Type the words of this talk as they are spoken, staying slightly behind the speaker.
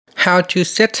how to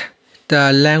set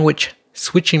the language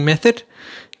switching method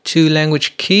to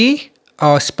language key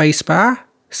or spacebar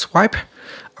swipe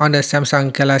on the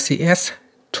Samsung Galaxy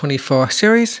S24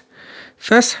 series.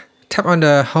 First, tap on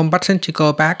the home button to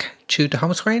go back to the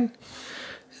home screen.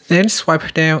 Then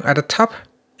swipe down at the top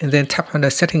and then tap on the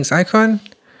settings icon.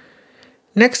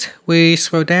 Next, we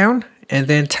scroll down and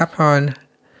then tap on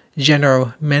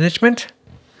General Management.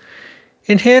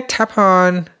 In here, tap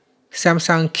on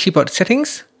Samsung Keyboard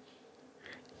Settings.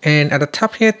 And at the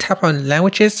top here, tap on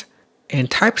Languages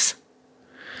and Types.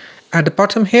 At the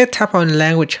bottom here, tap on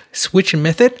Language Switching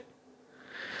Method.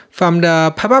 From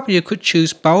the pop-up, you could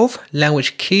choose both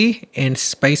Language Key and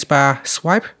Spacebar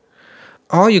Swipe,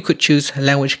 or you could choose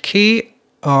Language Key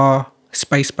or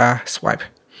Spacebar Swipe.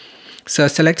 So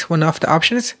select one of the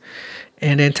options,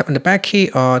 and then tap on the back key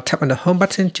or tap on the home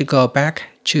button to go back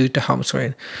to the home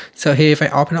screen. So here, if I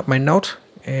open up my note,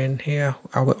 and here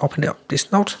I will open up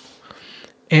this note,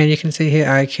 and you can see here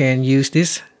I can use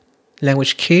this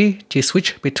language key to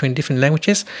switch between different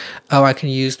languages, or I can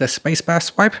use the spacebar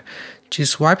swipe to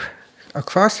swipe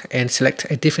across and select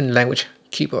a different language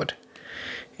keyboard.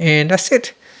 And that's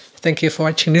it. Thank you for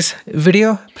watching this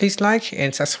video. Please like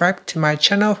and subscribe to my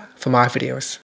channel for more videos.